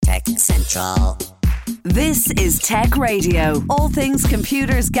Central. This is Tech Radio. All things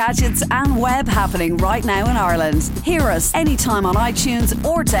computers, gadgets and web happening right now in Ireland. Hear us anytime on iTunes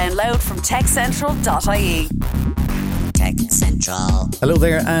or download from techcentral.ie. Tech Central. Hello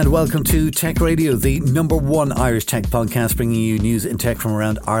there and welcome to Tech Radio, the number one Irish tech podcast, bringing you news in tech from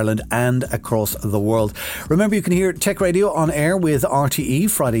around Ireland and across the world. Remember, you can hear Tech Radio on air with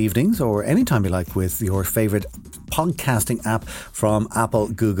RTE Friday evenings or anytime you like with your favourite podcasting app from Apple,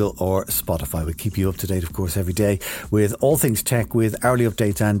 Google or Spotify. We keep you up to date, of course, every day with all things tech, with hourly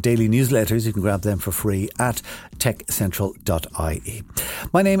updates and daily newsletters. You can grab them for free at techcentral.ie.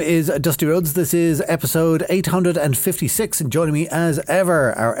 My name is Dusty Rhodes. This is episode 856, and joining me as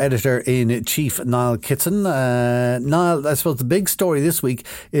ever, our editor-in-chief, Niall Kitson. Niall, I suppose the big story this week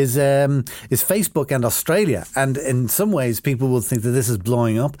is Facebook and Australia. And in some ways, people will think that this is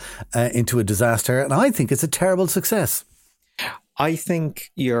blowing up into a disaster. And I think it's a terrible success. I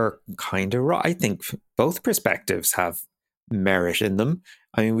think you're kind of right. I think both perspectives have merit in them.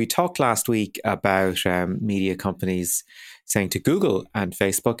 I mean, we talked last week about media companies saying to Google and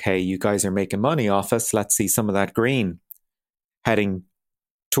Facebook, hey, you guys are making money off us. Let's see some of that green heading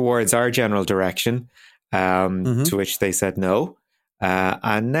towards our general direction, to which they said no.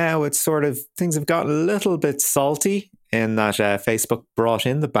 And now it's sort of, things have gotten a little bit salty in that Facebook brought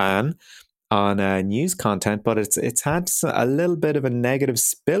in the ban on news content, but it's had a little bit of a negative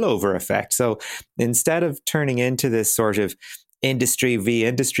spillover effect. So instead of turning into this sort of industry v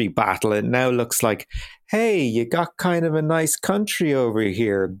industry battle, it now looks like, hey, you got kind of a nice country over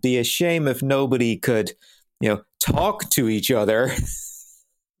here. Be a shame if nobody could, talk to each other.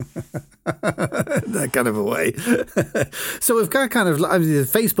 That kind of a way. So we've got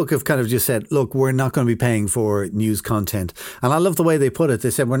Facebook have kind of just said, look, we're not going to be paying for news content. And I love the way they put it. They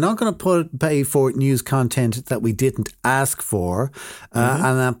said, we're not going to pay for news content that we didn't ask for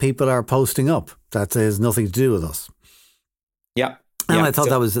and that people are posting up. That has nothing to do with us. Yeah. And I thought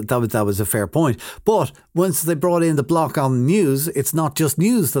that was a fair point. But once they brought in the block on news, it's not just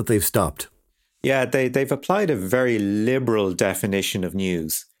news that they've stopped. Yeah, they've applied a very liberal definition of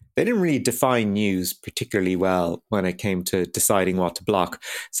news. They didn't really define news particularly well when it came to deciding what to block.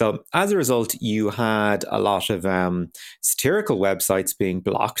 So as a result, you had a lot of satirical websites being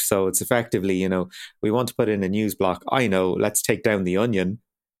blocked. So it's effectively, we want to put in a news block. I know, let's take down The Onion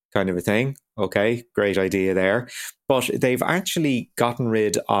kind of a thing. Okay, great idea there. But they've actually gotten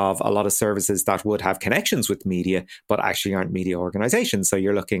rid of a lot of services that would have connections with media, but actually aren't media organizations. So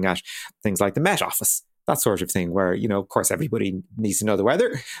you're looking at things like the Met Office, that sort of thing, where, of course, everybody needs to know the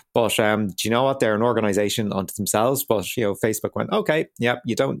weather. But do you know what? They're an organization unto themselves. But, Facebook went, okay, yeah,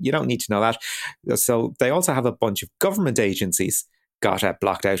 you don't need to know that. So they also have a bunch of government agencies got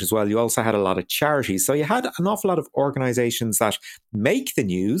blocked out as well. You also had a lot of charities. So you had an awful lot of organizations that make the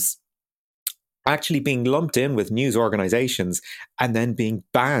news actually being lumped in with news organizations and then being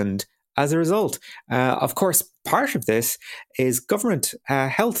banned as a result. Of course, part of this is government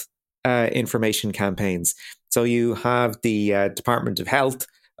health information campaigns. So you have the Department of Health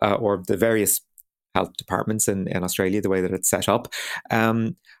or the various health departments in Australia, the way that it's set up,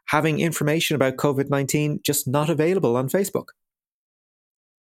 having information about COVID-19 just not available on Facebook.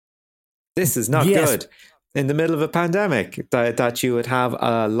 This is not good. In the middle of a pandemic, that you would have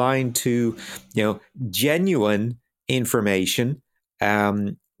a line to, genuine information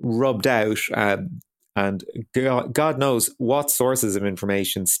rubbed out, and God knows what sources of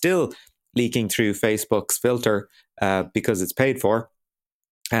information still leaking through Facebook's filter because it's paid for,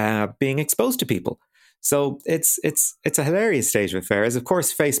 being exposed to people. So it's a hilarious state of affairs. Of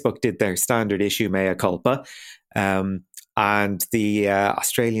course, Facebook did their standard issue mea culpa, and the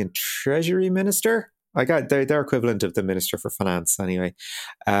Australian Treasury Minister, their equivalent of the Minister for Finance anyway,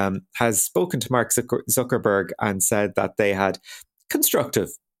 has spoken to Mark Zuckerberg and said that they had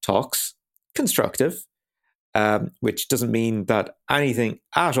constructive talks, which doesn't mean that anything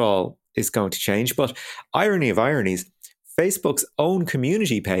at all is going to change. But irony of ironies, Facebook's own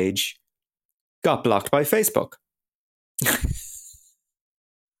community page got blocked by Facebook.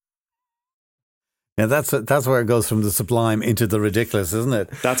 Yeah, that's where it goes from the sublime into the ridiculous, isn't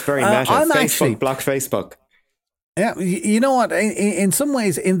it? That's very meta. Block Facebook. Yeah, you know what? In some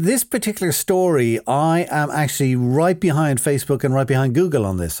ways, in this particular story, I am actually right behind Facebook and right behind Google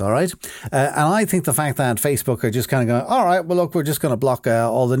on this, all right? And I think the fact that Facebook are just kind of going, all right, well, look, we're just going to block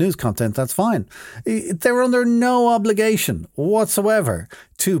all the news content, that's fine. They're under no obligation whatsoever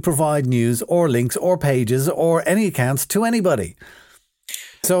to provide news or links or pages or any accounts to anybody.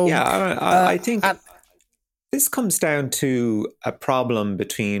 So yeah, I think this comes down to a problem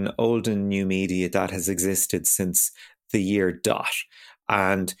between old and new media that has existed since the year dot.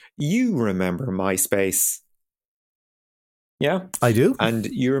 And you remember MySpace. Yeah, I do. And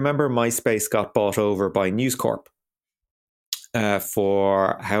you remember MySpace got bought over by News Corp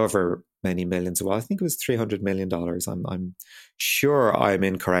for however many millions. Well, I think it was $300 million. I'm sure I'm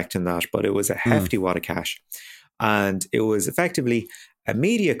incorrect in that, but it was a hefty wad of cash. And it was effectively a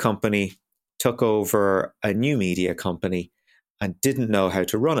media company took over a new media company and didn't know how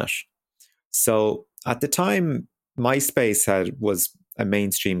to run it. So at the time, MySpace was a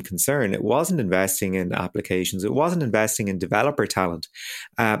mainstream concern. It wasn't investing in applications. It wasn't investing in developer talent.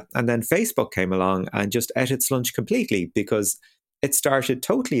 And then Facebook came along and just ate its lunch completely, because it started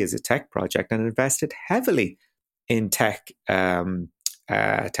totally as a tech project and invested heavily in tech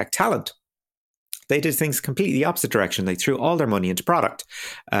talent. They did things completely the opposite direction. They threw all their money into product.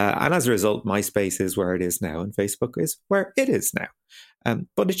 And as a result, MySpace is where it is now and Facebook is where it is now.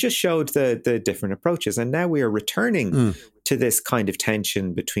 But it just showed the different approaches. And now we are returning to this kind of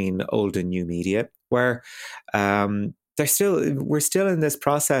tension between old and new media, where we're still in this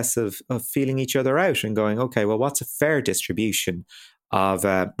process of feeling each other out and going, okay, well, what's a fair distribution of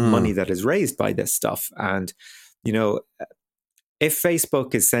money that is raised by this stuff? And, if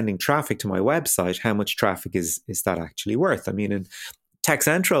Facebook is sending traffic to my website, how much traffic is that actually worth? I mean, in Tech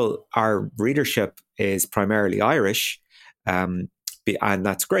Central, our readership is primarily Irish. And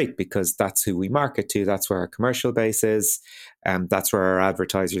that's great, because that's who we market to. That's where our commercial base is. That's where our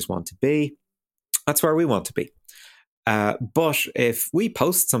advertisers want to be. That's where we want to be. But if we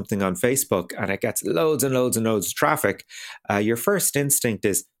post something on Facebook and it gets loads and loads and loads of traffic, your first instinct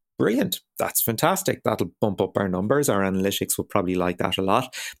is, brilliant, that's fantastic. That'll bump up our numbers. Our analytics will probably like that a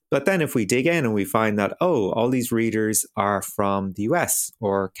lot. But then if we dig in and we find that, all these readers are from the US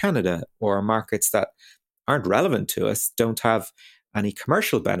or Canada or markets that aren't relevant to us, don't have any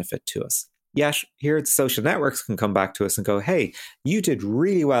commercial benefit to us. Yet here the social networks can come back to us and go, hey, you did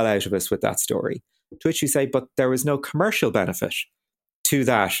really well out of us with that story. To which you say, but there was no commercial benefit to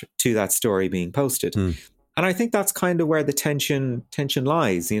that story being posted. And I think that's kind of where the tension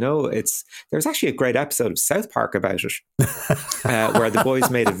lies. There's actually a great episode of South Park about it, where the boys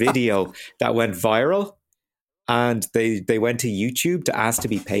made a video that went viral, and they went to YouTube to ask to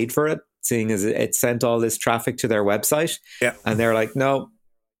be paid for it, seeing as it sent all this traffic to their website. Yeah. And they're like, no,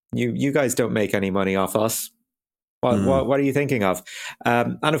 you guys don't make any money off us. What are you thinking of?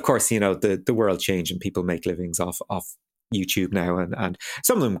 And of course, the world changed and people make livings off YouTube now, and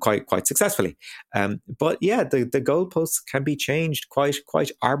some of them quite successfully. But yeah, the goalposts can be changed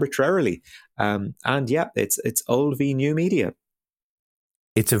quite arbitrarily. And yeah, it's old v new media.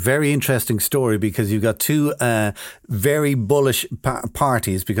 It's a very interesting story, because you've got two very bullish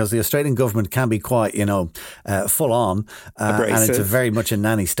parties, because the Australian government can be quite, full on. And it's very much a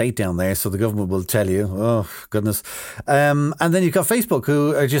nanny state down there. So the government will tell you, oh, goodness. And then you've got Facebook,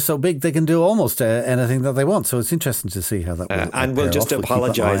 who are just so big they can do almost anything that they want. So it's interesting to see how that will and we'll just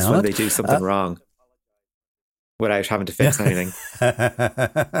apologise when they do something wrong, without having to fix anything.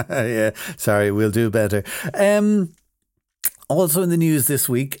 Yeah, sorry, we'll do better. Also in the news this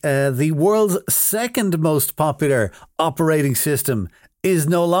week, the world's second most popular operating system is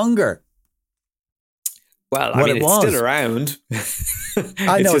no longer. Well, it's still around.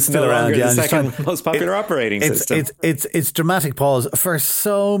 I know it's still around. Yeah, the second most popular operating system. It's dramatic pause. For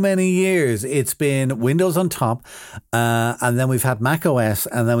so many years, it's been Windows on top, and then we've had Mac OS,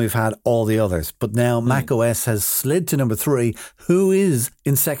 and then we've had all the others. But now Mac OS has slid to number 3. Who is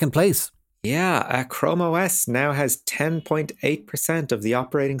in second place? Yeah, Chrome OS now has 10.8% of the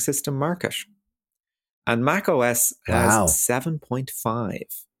operating system market. And Mac OS has 7.5.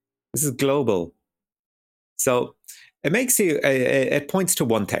 This is global. So it points to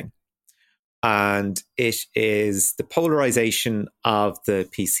one thing. And it is the polarization of the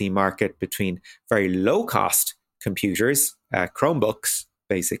PC market between very low cost computers, Chromebooks,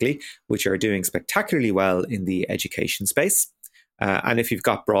 basically, which are doing spectacularly well in the education space. And if you've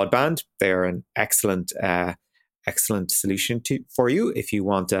got broadband, they're an excellent solution for you if you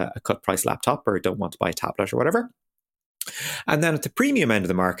want a cut price laptop or don't want to buy a tablet or whatever. And then at the premium end of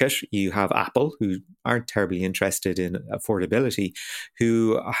the market, you have Apple, who aren't terribly interested in affordability,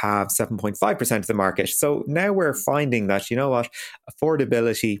 who have 7.5% of the market. So now we're finding that,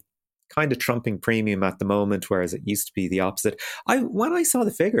 affordability kind of trumping premium at the moment, whereas it used to be the opposite. When I saw the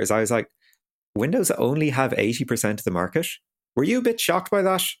figures, I was like, Windows only have 80% of the market. Were you a bit shocked by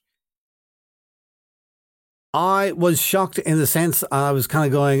that? I was shocked in the sense I was kind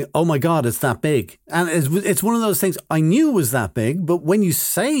of going, oh my God, it's that big. And it's one of those things I knew it was that big, but when you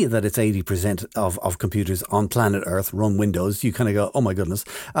say that it's 80% of computers on planet Earth run Windows, you kind of go, oh my goodness.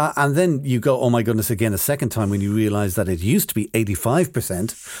 And then you go, oh my goodness, again a second time when you realize that it used to be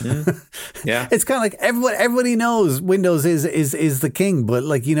 85%. Yeah. It's kind of like everybody knows Windows is the king, but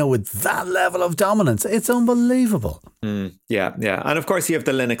like, you know, with that level of dominance, it's unbelievable. Yeah. And of course you have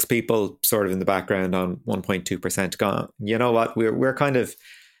the Linux people sort of in the background on 1.2% gone. You know what? We're kind of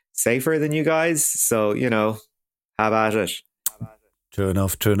safer than you guys. So, you know, have at it. True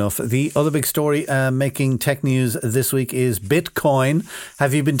enough. The other big story making tech news this week is BitCoin.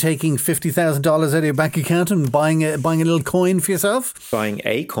 Have you been taking $50,000 out of your bank account and buying a little coin for yourself? Buying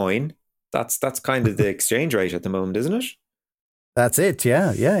a coin? That's kind of the exchange rate at the moment, isn't it? That's it.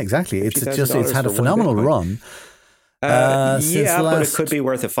 Yeah, exactly. It's had a phenomenal run. But it could be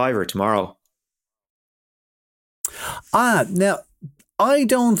worth a $5 tomorrow. Now, I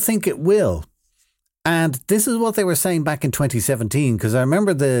don't think it will. And this is what they were saying back in 2017, because I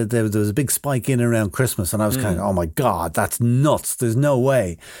remember there was a big spike in around Christmas and I was kind of, oh my God, that's nuts. There's no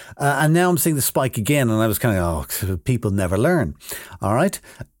way. And now I'm seeing the spike again and I was kind of, oh, people never learn. All right.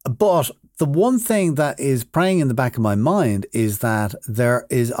 But the one thing that is preying in the back of my mind is that there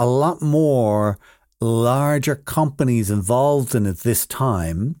is a lot more larger companies involved in it this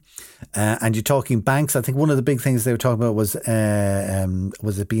time. And you're talking banks. I think one of the big things they were talking about was it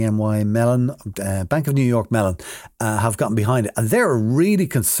BNY Mellon, Bank of New York Mellon, have gotten behind it. And they're a really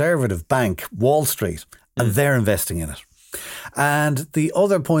conservative bank, Wall Street, and they're investing in it. And the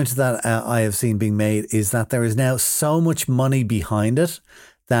other point that I have seen being made is that there is now so much money behind it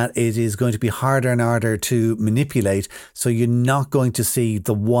that it is going to be harder and harder to manipulate. So you're not going to see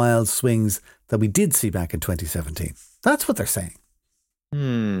the wild swings that we did see back in 2017. That's what they're saying.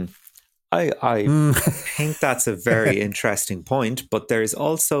 I think that's a very interesting point, but there's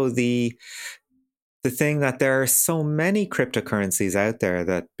also the thing that there are so many cryptocurrencies out there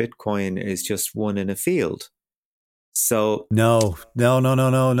that Bitcoin is just one in a field. So no. Bitcoin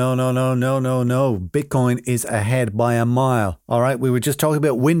is ahead by a mile. All right. We were just talking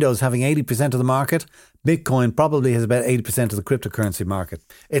about Windows having 80% of the market. Bitcoin probably has about 80% of the cryptocurrency market.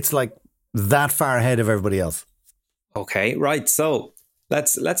 It's like that far ahead of everybody else. Okay, right. So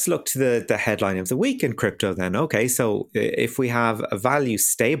let's look to the headline of the week in crypto then. Okay, so if we have a value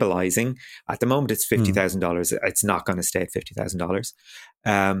stabilizing, at the moment it's $50,000. It's not going to stay at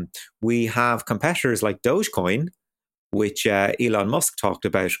 $50,000. We have competitors like Dogecoin, which Elon Musk talked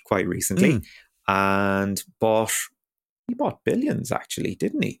about quite recently, and he bought billions actually,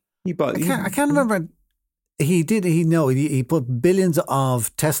 didn't he? I can't remember. He did. He put billions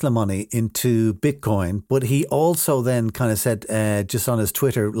of Tesla money into Bitcoin, but he also then kind of said just on his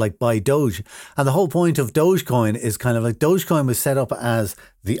Twitter, like, buy Doge. And the whole point of Dogecoin is kind of like Dogecoin was set up as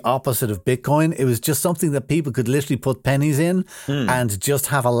the opposite of Bitcoin. It was just something that people could literally put pennies in and just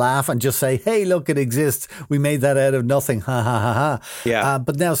have a laugh and just say, hey, look, it exists. We made that out of nothing. Ha, ha, ha, ha. Yeah.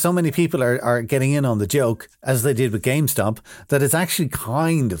 But now so many people are getting in on the joke, as they did with GameStop, that it's actually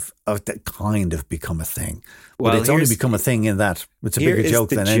kind of become a thing. Well, but it's only become a thing in that it's a bigger joke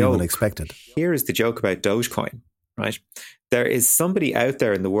than anyone expected. Here is the joke about Dogecoin, right? There is somebody out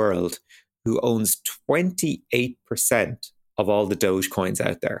there in the world who owns 28% of all the Dogecoins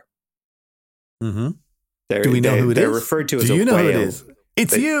out there. Mm-hmm. Do we know who it is? They're referred to as a whale. Do you know who it is?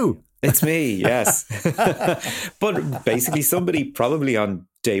 It's you. It's me, yes. But basically somebody probably on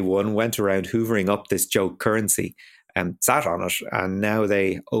day one went around hoovering up this joke currency and sat on it, and now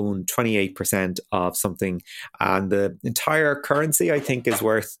they own 28% of something, and the entire currency I think is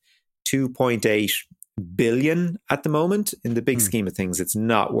worth 2.8 billion at the moment. In the big scheme of things, it's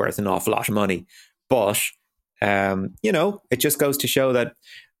not worth an awful lot of money, but it just goes to show that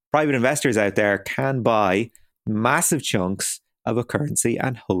private investors out there can buy massive chunks of a currency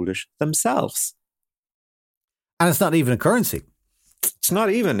and hold it themselves. And it's not even a currency. It's not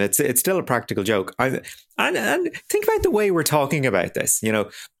even. It's still a practical joke. And think about the way we're talking about this.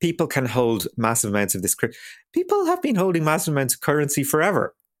 People can hold massive amounts of this. People have been holding massive amounts of currency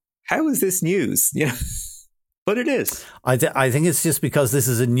forever. How is this news? But it is. I think it's just because this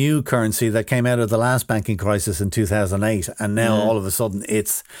is a new currency that came out of the last banking crisis in 2008, and now all of a sudden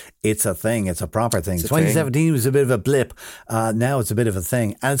it's a thing. It's a proper thing. 2017 was a bit of a blip. Now it's a bit of a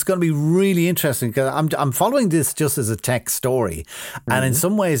thing, and it's going to be really interesting because I'm following this just as a tech story, and in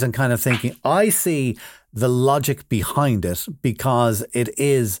some ways I'm kind of thinking I see the logic behind it because it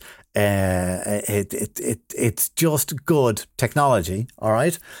is. It's just good technology. All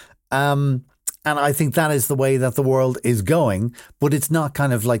right. And I think that is the way that the world is going, but it's not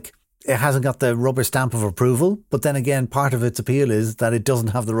kind of like it hasn't got the rubber stamp of approval, but then again, part of its appeal is that it doesn't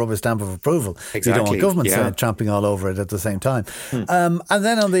have the rubber stamp of approval. Exactly. You don't want governments trampling all over it at the same time. And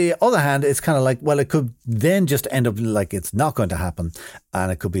then on the other hand, it's kind of like, well, it could then just end up like it's not going to happen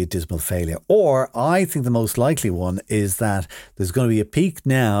and it could be a dismal failure. Or I think the most likely one is that there's going to be a peak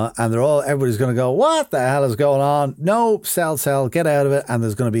now and everybody's going to go, what the hell is going on? No, sell, get out of it. And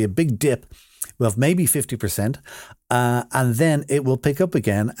there's going to be a big dip of maybe 50%. And then it will pick up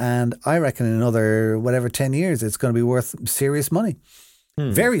again. And I reckon in another, 10 years, it's going to be worth serious money.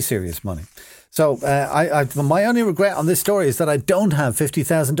 Very serious money. So my only regret on this story is that I don't have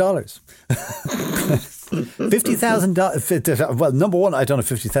 $50,000. $50,000. Well, number one, I don't have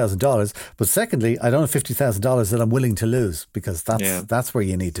 $50,000. But secondly, I don't have $50,000 that I'm willing to lose, because that's where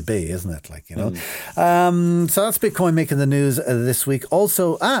you need to be, isn't it? Like, you know. So that's Bitcoin making the news this week.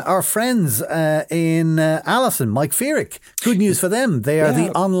 Also, our friends in Allison, Mike Feerick. Good news for them. They are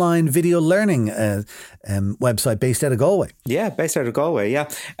the online video learning website based out of Galway. Yeah, based out of Galway, yeah.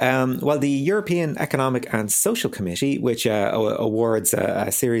 Well, the European Economic and Social Committee, which awards a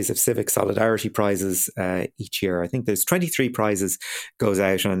series of civic solidarity prizes each year. I think there's 23 prizes goes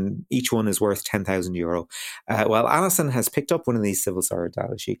out, and each one is worth €10,000. Well, Alison has picked up one of these civil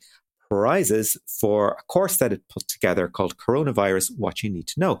solidarity prizes for a course that it put together called Coronavirus: What You Need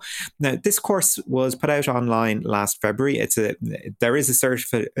to Know. Now, this course was put out online last February. There is a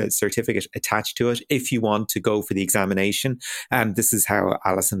certificate attached to it if you want to go for the examination. This is how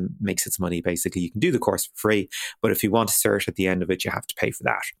Alison makes its money, basically. You can do the course for free, but if you want a cert at the end of it, you have to pay for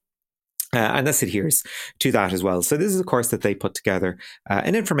that. And this adheres to that as well. So this is a course that they put together,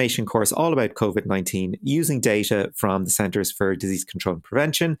 an information course all about COVID-19 using data from the Centers for Disease Control and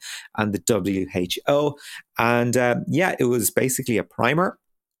Prevention and the WHO. And it was basically a primer.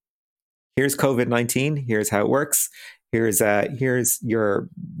 Here's COVID-19. Here's how it works. Here's your,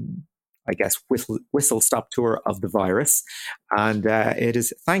 I guess, whistle stop tour of the virus. And it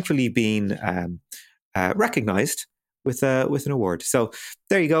is thankfully been recognized with an award. So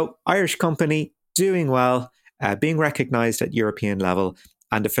there you go. Irish company doing well, being recognized at European level,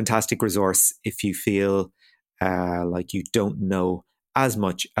 and a fantastic resource if you feel like you don't know as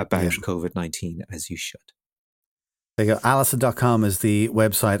much about COVID-19 as you should. There you go. Allison.com is the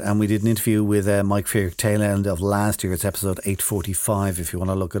website, and we did an interview with Mike Feerick tail end of last year. It's episode 845 if you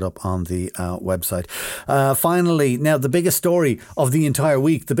want to look it up on the website. Finally, now the biggest story of the entire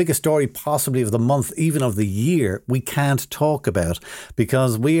week, the biggest story possibly of the month, even of the year, we can't talk about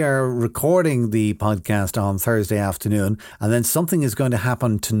because we are recording the podcast on Thursday afternoon, and then something is going to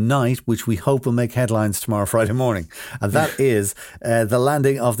happen tonight which we hope will make headlines tomorrow Friday morning, and that is the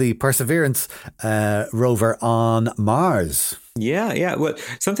landing of the Perseverance rover on Mars. Yeah. Well,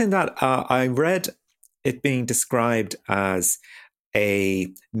 something that I read it being described as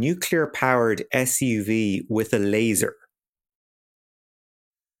a nuclear-powered SUV with a laser.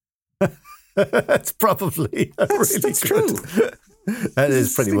 That's probably that's true. That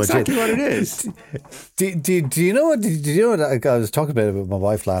is pretty much exactly what it is. Do you know what? Did you know what I was talking about it with my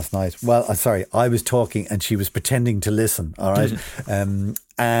wife last night? Well, sorry, I was talking and she was pretending to listen. All right,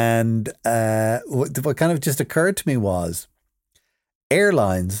 what kind of just occurred to me was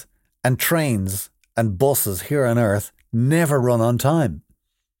airlines and trains and buses here on Earth never run on time,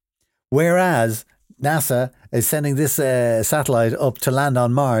 whereas NASA is sending this satellite up to land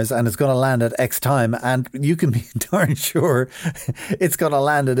on Mars, and it's going to land at X time, and you can be darn sure it's going to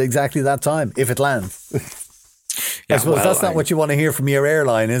land at exactly that time if it lands. I suppose that's not what you want to hear from your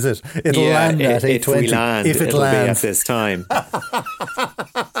airline, is it? It'll land at 8:20 if it lands be at this time.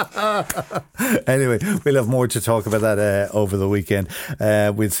 Anyway, we'll have more to talk about that over the weekend.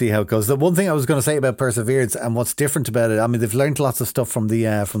 We'll see how it goes. The one thing I was going to say about Perseverance and what's different about it, I mean, they've learned lots of stuff from the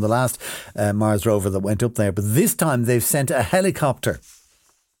last Mars rover that went up there, but this time they've sent a helicopter.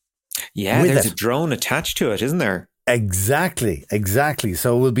 Yeah, there's a drone attached to it, isn't there? Exactly.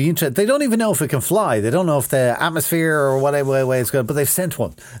 So we'll be interested. They don't even know if it can fly. They don't know if the atmosphere or whatever way it's going, but they've sent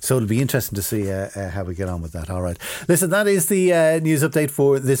one. So it'll be interesting to see how we get on with that. All right. Listen, that is the news update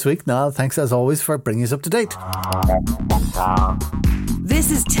for this week. Niall, thanks as always for bringing us up to date.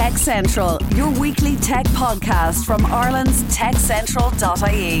 This is Tech Central, your weekly tech podcast from Ireland's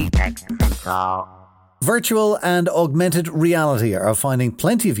techcentral.ie. Virtual and augmented reality are finding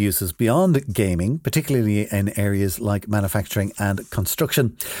plenty of uses beyond gaming, particularly in areas like manufacturing and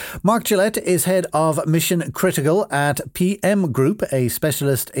construction. Mark Gillette is head of Mission Critical at PM Group, a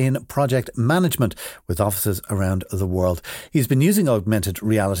specialist in project management with offices around the world. He's been using augmented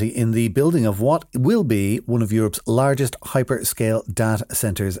reality in the building of what will be one of Europe's largest hyperscale data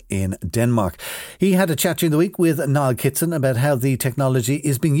centres in Denmark. He had a chat during the week with Niall Kitson about how the technology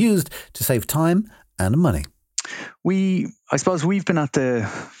is being used to save time and money. I suppose we've been at the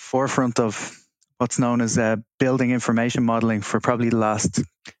forefront of what's known as building information modeling for probably the last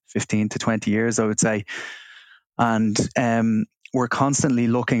 15 to 20 years, I would say. And we're constantly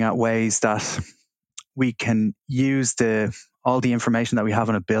looking at ways that we can use all the information that we have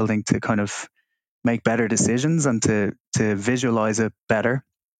in a building to kind of make better decisions and to visualize it better.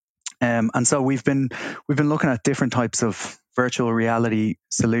 And so we've been looking at different types of virtual reality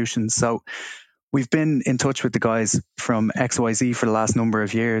solutions. So we've been in touch with the guys from XYZ for the last number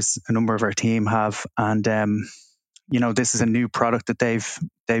of years. A number of our team have, and this is a new product that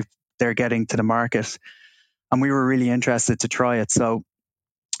they're getting to the market, and we were really interested to try it. So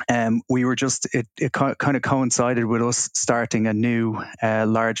we were it kind of coincided with us starting a new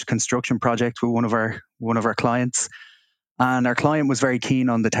large construction project with one of our clients, and our client was very keen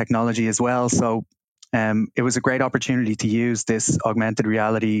on the technology as well. So it was a great opportunity to use this augmented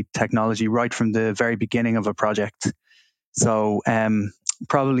reality technology right from the very beginning of a project. So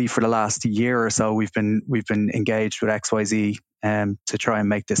probably for the last year or so, we've been engaged with XYZ to try and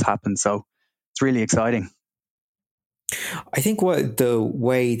make this happen. So it's really exciting. I think the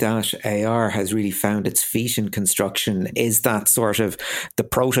way that AR has really found its feet in construction is that sort of the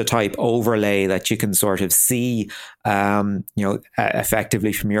prototype overlay that you can sort of see,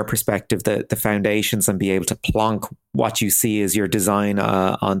 effectively from your perspective, the foundations, and be able to plonk what you see as your design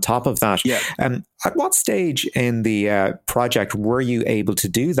on top of that. Yeah. At what stage in the project were you able to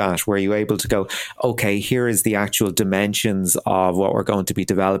do that? Were you able to go, okay, here is the actual dimensions of what we're going to be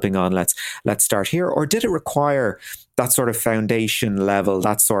developing on. Let's start here. Or did it require that sort of foundation level,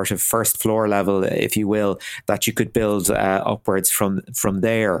 that sort of first floor level, if you will, that you could build upwards from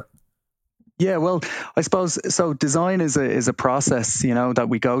there? Yeah, well, I suppose so. Design is a process, that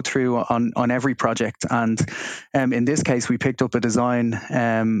we go through on every project, and in this case, we picked up a design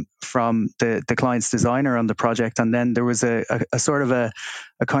from the client's designer on the project, and then there was a sort of a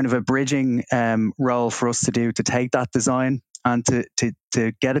kind of a bridging role for us to do to take that design and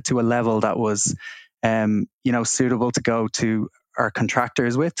to get it to a level that was suitable to go to our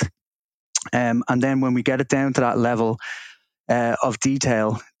contractors with, and then when we get it down to that level of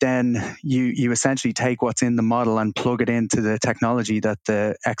detail, then you essentially take what's in the model and plug it into the technology that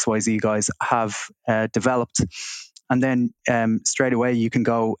the XYZ guys have developed. And then straight away you can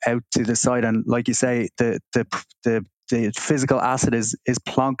go out to the site, and like you say, the physical asset is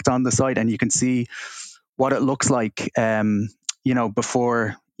plonked on the site, and you can see what it looks like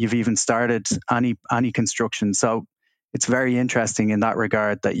before you've even started any construction. So it's very interesting in that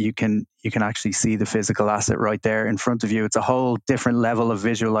regard that you can actually see the physical asset right there in front of you. It's a whole different level of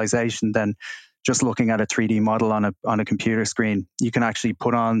visualization than just looking at a 3D model on a computer screen. You can actually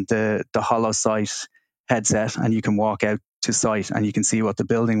put on the HoloSight headset, and you can walk out to site, and you can see what the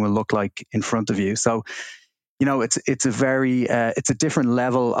building will look like in front of you. So it's a different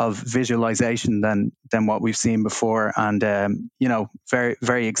level of visualization than what we've seen before, and very,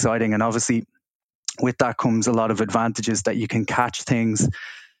 very exciting. And obviously, with that comes a lot of advantages, that you can catch things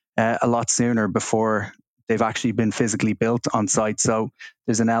a lot sooner before they've actually been physically built on site. So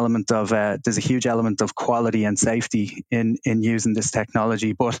there's a huge element of quality and safety in using this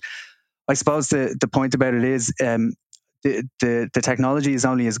technology. But I suppose the point about it is the technology is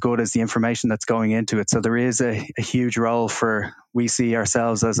only as good as the information that's going into it. So there is a huge role we see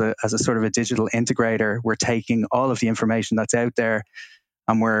ourselves as a sort of a digital integrator. We're taking all of the information that's out there,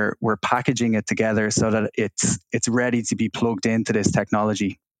 and we're packaging it together so that it's ready to be plugged into this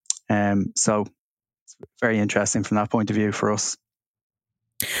technology. So it's very interesting from that point of view for us.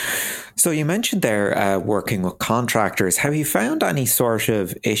 So you mentioned there working with contractors. Have you found any sort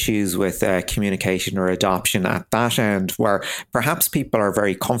of issues with communication or adoption at that end, where perhaps people are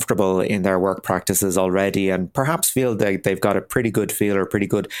very comfortable in their work practices already and perhaps feel they've got a pretty good feel or pretty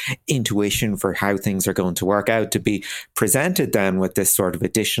good intuition for how things are going to work out, to be presented then with this sort of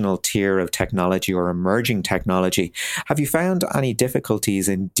additional tier of technology or emerging technology? Have you found any difficulties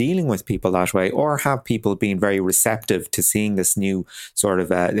in dealing with people that way, or have people been very receptive to seeing this new sort of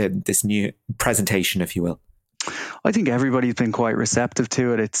this new presentation, if you will?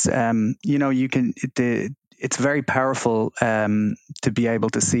 it's very powerful to be able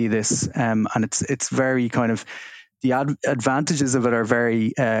to see this, and it's very kind of, the advantages of it are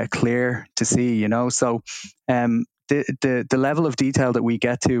very clear to see, you know. So the level of detail that we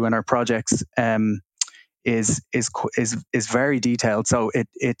get to in our projects is very detailed. So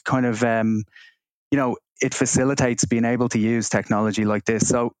it kind of it facilitates being able to use technology like this.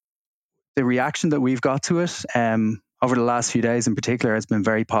 So the reaction that we've got to it over the last few days in particular has been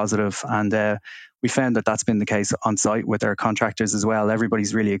very positive, and we found that that's been the case on site with our contractors as well.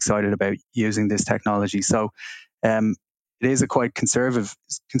 Everybody's really excited about using this technology. So it is a quite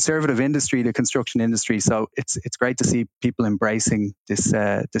conservative industry, the construction industry. So it's great to see people embracing this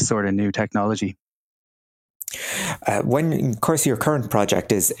sort of new technology. When, of course, your current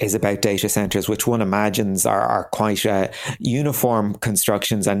project is about data centers, which one imagines are quite uniform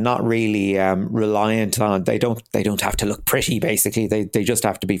constructions and not really reliant on, they don't have to look pretty, basically. They just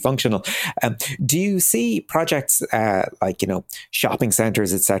have to be functional. Do you see projects like, shopping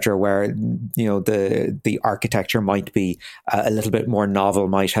centers, etc., where, the architecture might be a little bit more novel,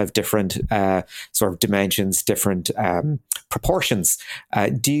 might have different sort of dimensions, different proportions?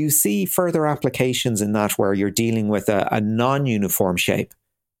 Do you see further applications in that where you're dealing with a non-uniform shape?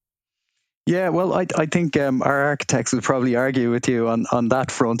 Yeah, well, I think our architects would probably argue with you on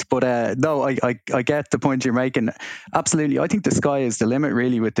that front, but no, I get the point you're making. Absolutely, I think the sky is the limit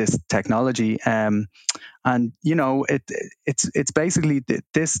really with this technology, and it's basically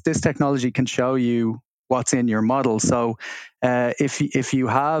this technology can show you what's in your model. So if you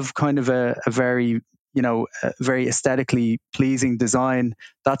have kind of a very very aesthetically pleasing design,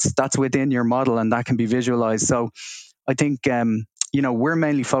 that's within your model and that can be visualized. So I think we're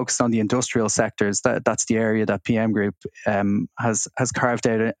mainly focused on the industrial sectors. That's the area that PM Group has carved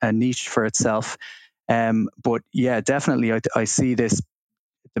out a niche for itself. But yeah, definitely I see the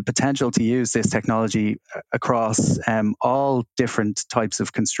potential to use this technology across all different types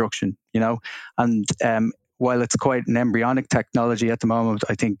of construction, and while it's quite an embryonic technology at the moment,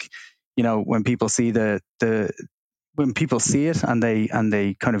 I think when people see when people see it and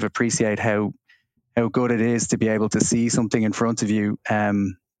they kind of appreciate how good it is to be able to see something in front of you at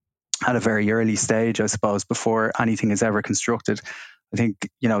a very early stage, I suppose, before anything is ever constructed. I think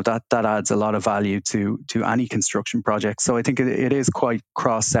that adds a lot of value to any construction project. So I think it is quite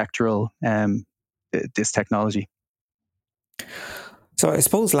cross-sectoral, this technology. So I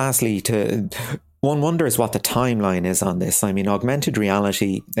suppose lastly, one wonders what the timeline is on this. I mean, augmented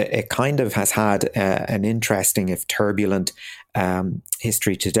reality, it kind of has had an interesting, if turbulent,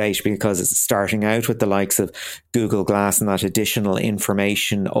 history to date, because it's starting out with the likes of Google Glass, and that additional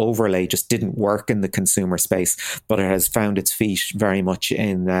information overlay just didn't work in the consumer space, but it has found its feet very much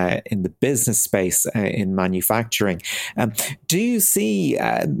in the business space, in manufacturing. Do you see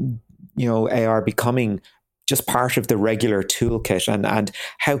AR becoming just part of the regular toolkit, and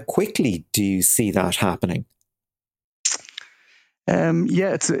how quickly do you see that happening?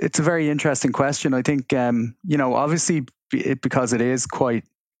 Yeah, it's a very interesting question. I think obviously because it is quite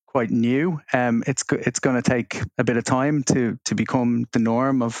new, it's going to take a bit of time to become the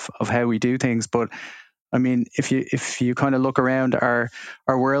norm of how we do things. But I mean, if you kind of look around, our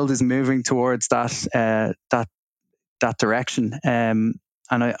world is moving towards that direction.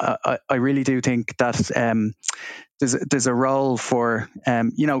 And I really do think that there's a role for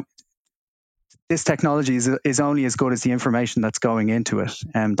this technology is only as good as the information that's going into it.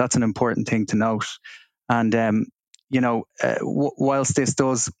 That's an important thing to note. And whilst this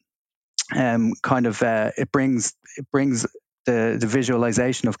does it brings the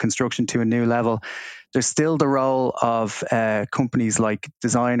visualization of construction to a new level, there's still the role of companies like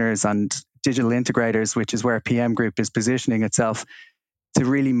designers and digital integrators, which is where PM Group is positioning itself, to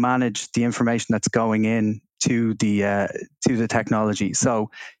really manage the information that's going in to the technology.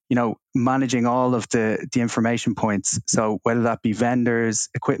 So, managing all of the information points. So whether that be vendors,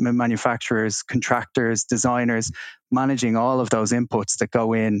 equipment manufacturers, contractors, designers, managing all of those inputs that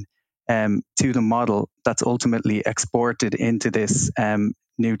go in to the model that's ultimately exported into this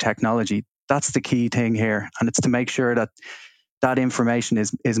new technology. That's the key thing here, and it's to make sure that information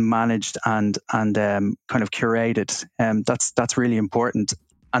is managed and kind of curated. That's really important.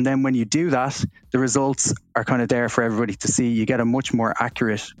 And then when you do that, the results are kind of there for everybody to see. You get a much more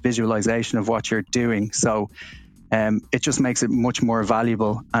accurate visualization of what you're doing. So it just makes it much more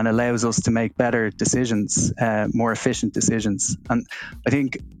valuable and allows us to make better decisions, more efficient decisions. And I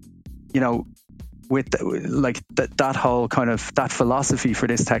think, with that whole kind of that philosophy for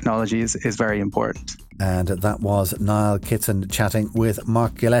this technology is very important. And that was Niall Kitson chatting with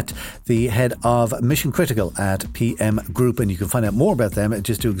Mark Gillette, the head of Mission Critical at PM Group. And you can find out more about them.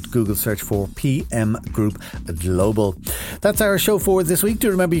 Just do a Google search for PM Group Global. That's our show for this week. Do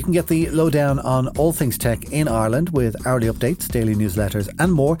remember you can get the lowdown on all things tech in Ireland with hourly updates, daily newsletters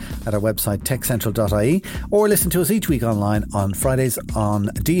and more at our website techcentral.ie, or listen to us each week online on Fridays on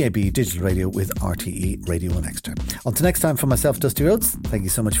DAB Digital Radio with RTE Radio 1 Extra. Until next time, from myself, Dusty Rhodes, thank you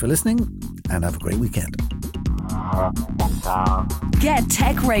so much for listening and have a great weekend. Get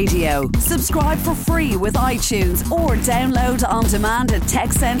Tech Radio. Subscribe for free with iTunes or download on demand at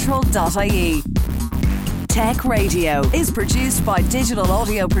techcentral.ie. Tech Radio is produced by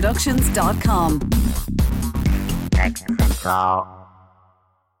digitalaudioproductions.com. Tech Central.